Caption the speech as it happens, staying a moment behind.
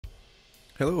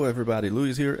Hello everybody,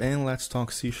 Luis here and let's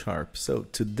talk C#. So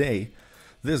today,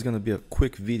 this is going to be a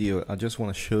quick video. I just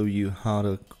want to show you how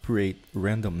to create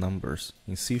random numbers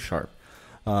in C#.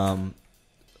 And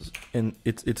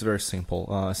it's very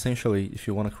simple. Essentially, if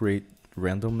you want to create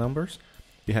random numbers,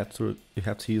 you have to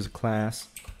use a class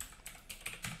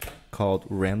called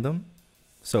random.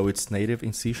 So it's native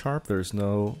in C#. There's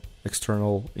no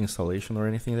external installation or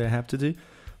anything that I have to do.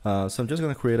 So I'm just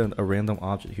going to create a random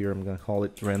object here. I'm going to call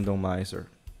it randomizer.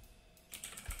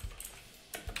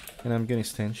 And I'm going to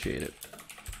instantiate it.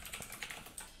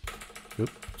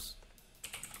 Oops.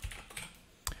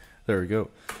 There we go.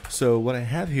 So what I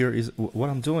have here is what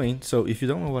I'm doing. So if you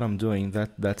don't know what I'm doing,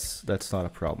 that's not a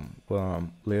problem.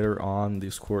 Later on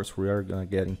this course, we are going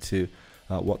to get into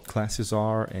what classes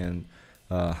are and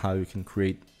how you can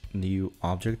create new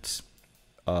objects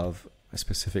of a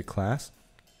specific class.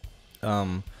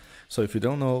 So if you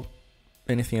don't know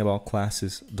anything about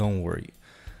classes, don't worry.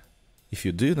 If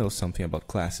you do know something about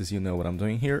classes, you know what I'm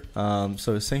doing here.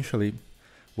 So essentially,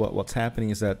 what's happening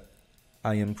is that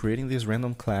I am creating this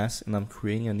random class and I'm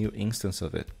creating a new instance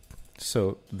of it.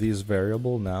 So this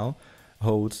variable now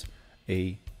holds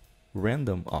a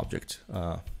random object,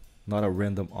 not a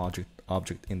random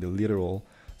object in the literal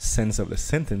sense of the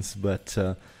sentence, but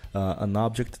an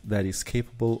object that is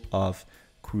capable of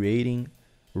creating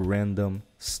random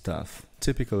stuff,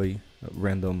 typically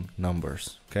random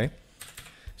numbers. Okay,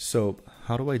 so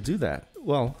how do I do that?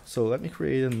 Well, so let me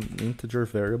create an integer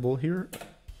variable here.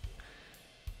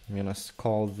 I'm gonna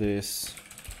call this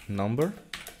number.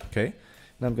 Okay,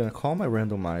 and I'm gonna call my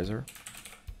randomizer,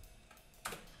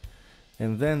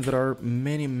 and then there are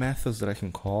many methods that I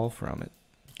can call from it.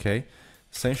 Okay,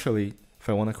 essentially, if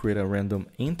I want to create a random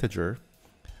integer,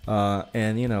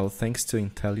 and you know, thanks to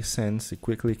IntelliSense, it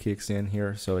quickly kicks in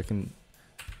here, so I can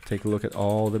take a look at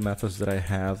all the methods that I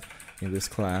have in this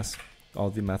class, all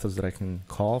the methods that I can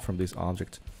call from this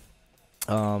object.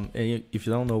 And if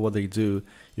you don't know what they do,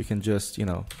 you can just, you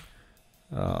know,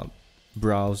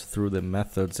 browse through the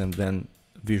methods, and then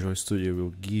Visual Studio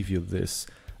will give you this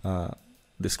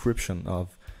description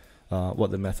of what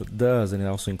the method does, and it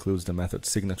also includes the method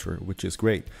signature, which is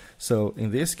great. So in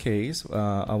this case,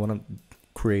 I want to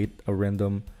create a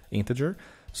random integer,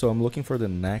 so I'm looking for the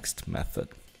next method.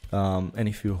 And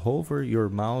if you hover your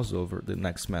mouse over the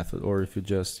next method, or if you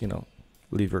just, you know,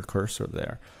 leave your cursor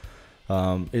there,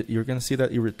 you're going to see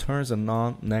that it returns a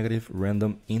non-negative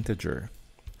random integer.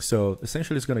 So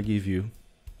essentially it's going to give you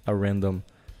a random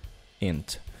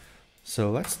int.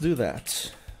 So let's do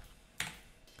that.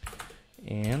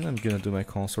 And I'm going to do my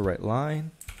console write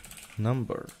line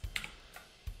number.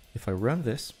 If I run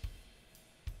this,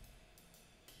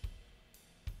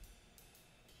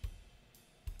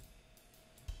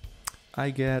 I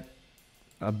get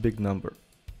a big number.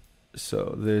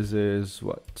 So this is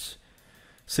what?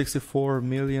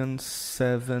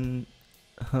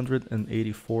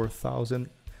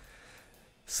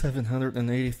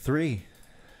 64,784,783.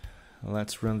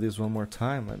 Let's run this one more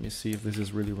time. Let me see if this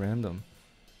is really random.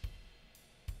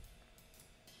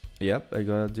 Yep, I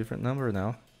got a different number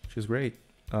now, which is great.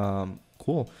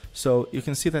 Cool. So you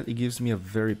can see that it gives me a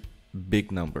very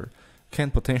big number.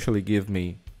 Can potentially give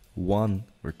me 1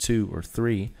 or 2 or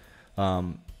 3,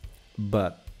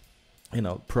 but you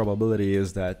know, probability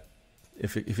is that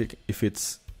if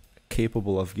it's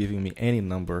capable of giving me any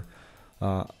number,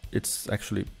 it's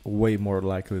actually way more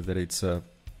likely that it's a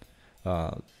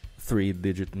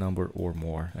 3-digit number or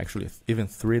more. Actually, even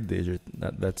 3-digit,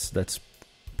 that's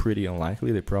pretty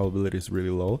unlikely. The probability is really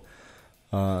low,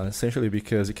 essentially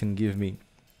because it can give me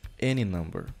any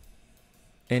number,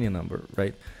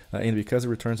 right? And because it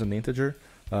returns an integer,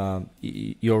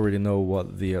 you already know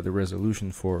what the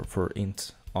resolution for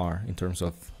int are in terms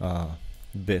of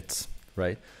bits,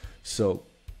 right? So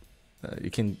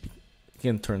it can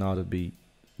turn out to be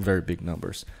very big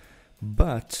numbers,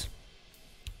 but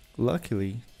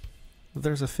luckily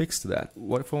there's a fix to that.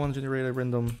 What if I want to generate a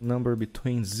random number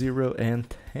between 0 and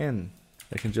 10?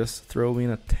 I can just throw in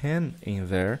a 10 in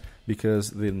there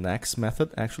because the next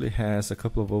method actually has a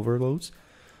couple of overloads.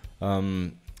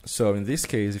 So in this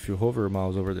case, if you hover your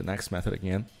mouse over the next method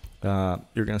again,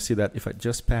 you're going to see that if I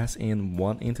just pass in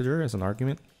one integer as an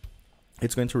argument,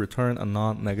 it's going to return a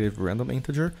non-negative random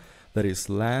integer that is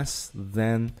less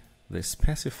than the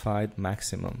specified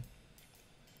maximum.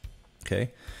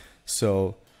 Okay,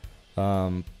 so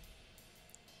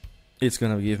it's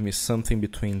going to give me something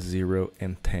between 0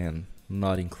 and 10,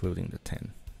 not including the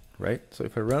 10, right? So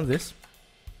if I run this,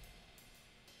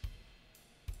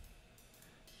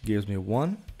 gives me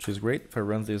 1, which is great. If I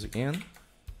run this again,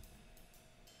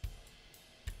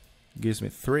 gives me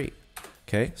 3.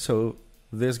 Okay, so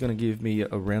this is going to give me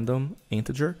a random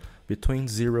integer between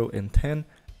 0 and 10,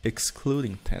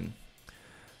 excluding 10.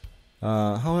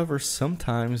 However,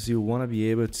 sometimes you want to be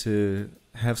able to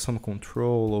have some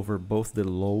control over both the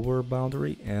lower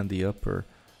boundary and the upper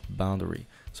boundary.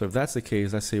 So if that's the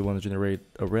case, let's say you want to generate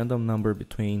a random number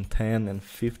between 10 and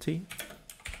 50.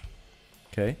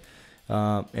 Okay,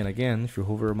 and again, if you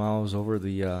hover your mouse over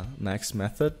the next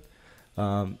method,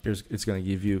 it's going to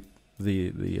give you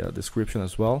the description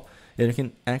as well, and you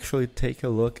can actually take a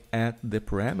look at the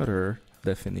parameter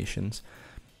definitions,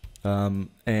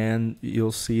 and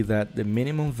you'll see that the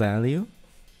minimum value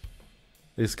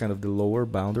is kind of the lower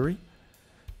boundary,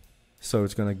 so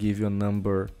it's going to give you a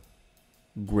number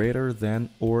greater than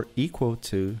or equal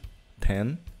to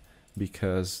 10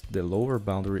 because the lower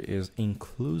boundary is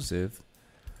inclusive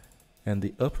and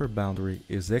the upper boundary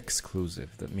is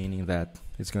exclusive. That meaning that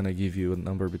it's going to give you a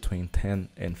number between 10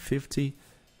 and 50,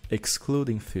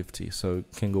 excluding 50, so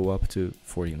it can go up to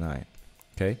 49.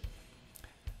 Okay,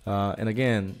 and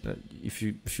again, if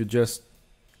you just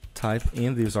type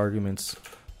in these arguments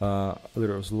a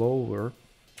little slower,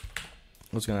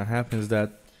 what's going to happen is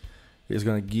that it's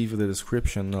going to give you the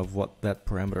description of what that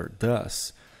parameter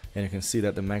does. And you can see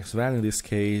that the max value in this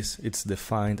case, it's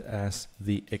defined as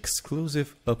the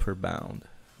exclusive upper bound.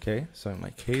 Okay, so in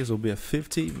my case, it will be a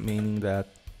 50, meaning that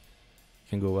you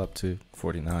can go up to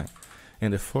 49.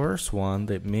 And the first one,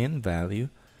 the min value,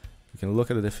 you can look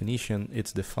at the definition,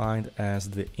 it's defined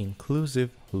as the inclusive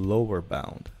lower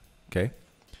bound. Okay,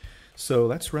 so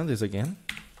let's run this again.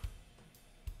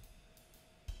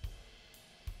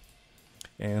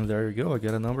 And there you go, I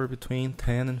get a number between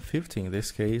 10 and 50, in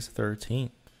this case 13.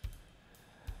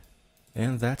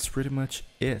 And that's pretty much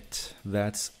it.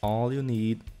 That's all you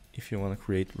need if you want to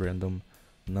create random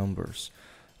numbers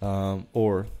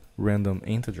or random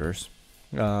integers.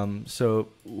 So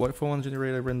what if I want to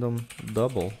generate a random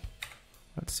double?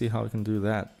 Let's see how we can do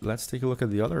that. Let's take a look at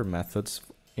the other methods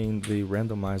in the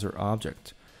randomizer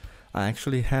object. I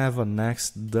actually have a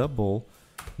next double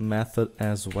method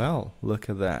as well. Look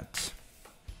at that.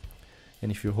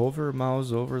 And if you hover your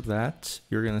mouse over that,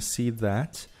 you're going to see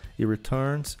that it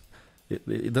returns.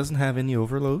 It doesn't have any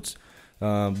overloads,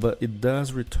 but it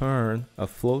does return a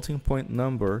floating point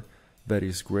number that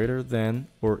is greater than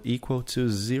or equal to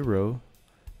 0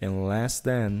 and less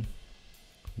than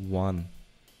 1.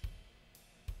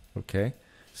 Okay,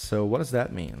 so what does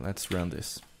that mean? Let's run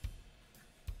this.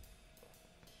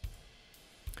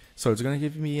 So it's going to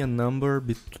give me a number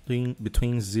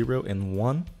between 0 and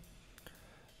 1,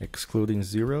 excluding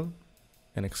 0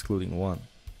 and excluding 1.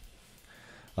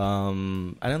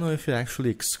 I don't know if it actually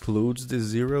excludes the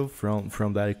 0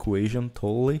 from that equation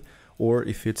totally, or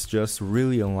if it's just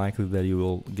really unlikely that you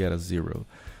will get a 0.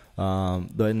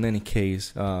 But in any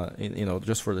case,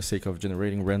 just for the sake of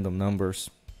generating random numbers,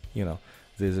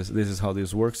 this is how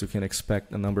this works. You can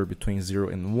expect a number between 0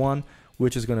 and 1,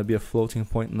 which is going to be a floating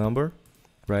point number,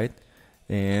 right?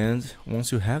 And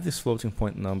once you have this floating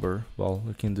point number, well,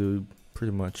 you can do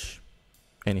pretty much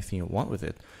anything you want with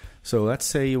it. So let's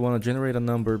say you want to generate a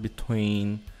number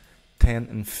between 10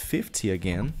 and 50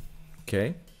 again,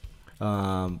 okay?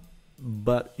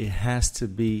 But it has to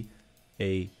be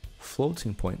a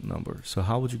floating point number. So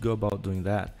how would you go about doing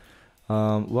that?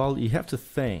 Well, you have to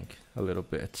think a little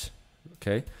bit,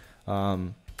 okay?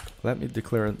 Let me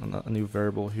declare a new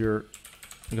variable here.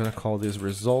 I'm going to call this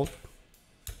result,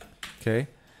 okay?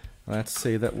 Let's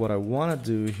say that what I want to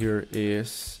do here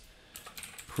is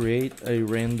create a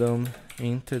random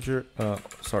integer,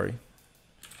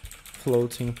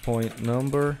 floating point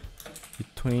number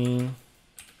between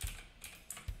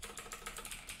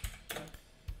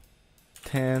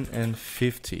 10 and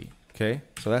 50. Okay,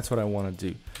 so that's what I want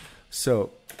to do.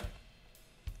 So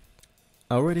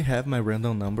I already have my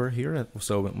random number here.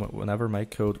 So whenever my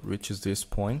code reaches this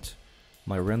point,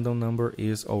 my random number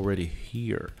is already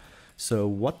here. So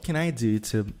what can I do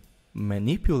to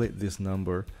manipulate this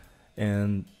number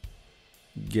and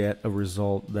get a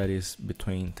result that is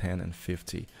between 10 and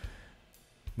 50?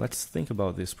 Let's think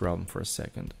about this problem for a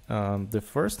second. The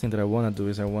first thing that I want to do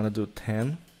is I want to do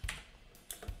 10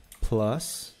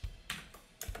 plus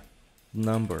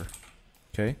number.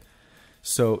 Okay,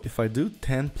 so if I do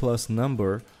 10 plus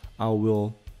number, I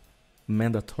will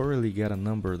mandatorily get a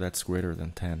number that's greater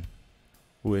than 10,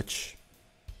 which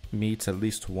meets at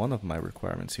least one of my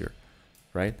requirements here,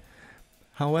 right?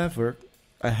 However,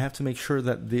 I have to make sure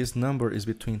that this number is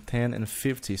between 10 and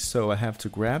 50, so I have to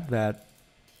grab that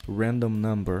random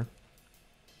number,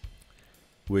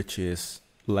 which is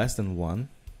less than 1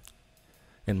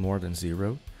 and more than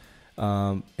 0,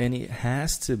 and it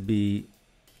has to be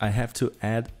I have to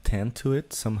add 10 to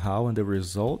it somehow, and the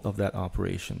result of that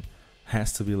operation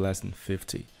has to be less than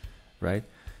 50, right?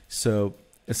 So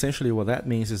essentially what that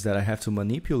means is that I have to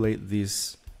manipulate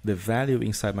the value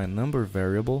inside my number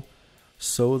variable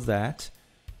so that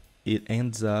it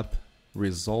ends up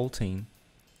resulting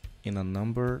in a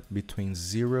number between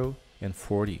 0 and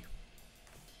 40.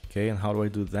 Okay, and how do I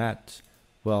do that?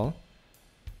 Well,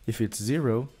 if it's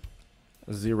 0,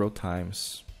 0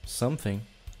 times something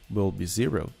will be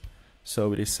 0.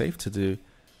 So it is safe to do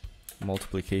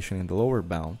multiplication in the lower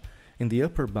bound. In the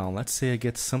upper bound, let's say I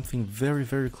get something very,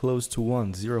 very close to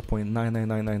 1,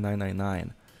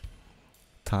 0.9999999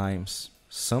 times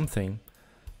something.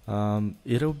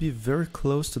 It'll be very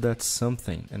close to that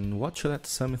something. And what should that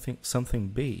something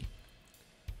be?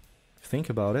 Think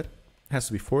about it. It has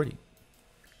to be 40,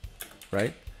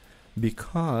 right?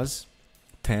 Because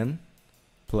 10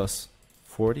 plus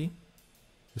 40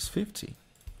 is 50,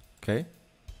 okay?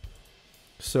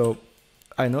 So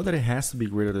I know that it has to be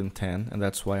greater than 10, and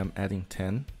that's why I'm adding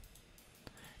 10.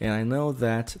 And I know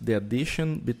that the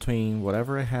addition between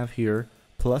whatever I have here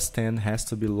plus 10 has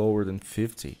to be lower than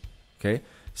 50, okay?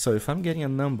 So if I'm getting a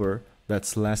number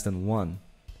that's less than 1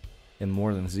 and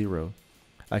more than 0,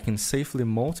 I can safely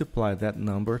multiply that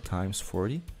number times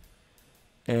 40,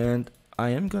 and I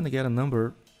am going to get a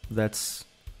number that's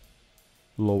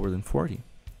lower than 40,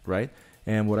 right?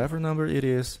 And whatever number it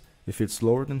is, if it's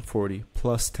lower than 40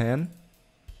 plus 10,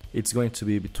 it's going to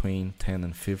be between 10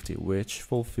 and 50, which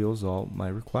fulfills all my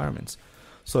requirements.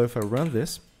 So if I run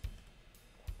this,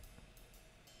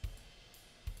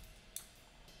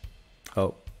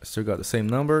 oh, I still got the same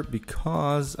number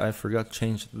because I forgot to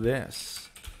change this.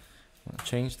 I'm gonna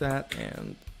change that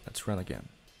and let's run again.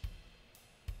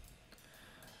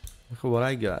 Look at what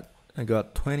I got. I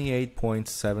got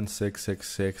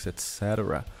 28.7666,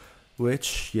 etc.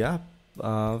 Which, yeah,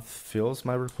 fills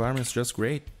my requirements just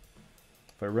great.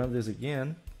 If I run this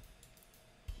again,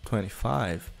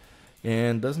 25.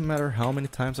 And doesn't matter how many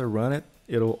times I run it,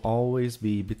 it'll always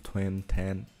be between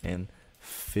 10 and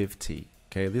 50.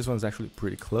 Okay, this one's actually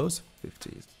pretty close,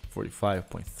 50,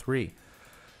 45.3.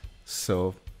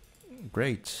 So,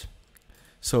 great.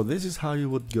 So this is how you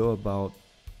would go about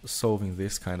solving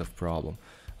this kind of problem.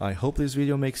 I hope this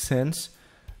video makes sense.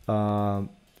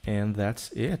 And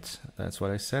that's it. That's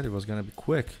what I said. It was gonna be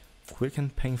quick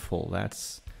and painful.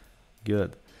 That's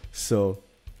good. So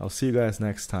I'll see you guys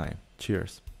next time.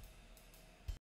 Cheers.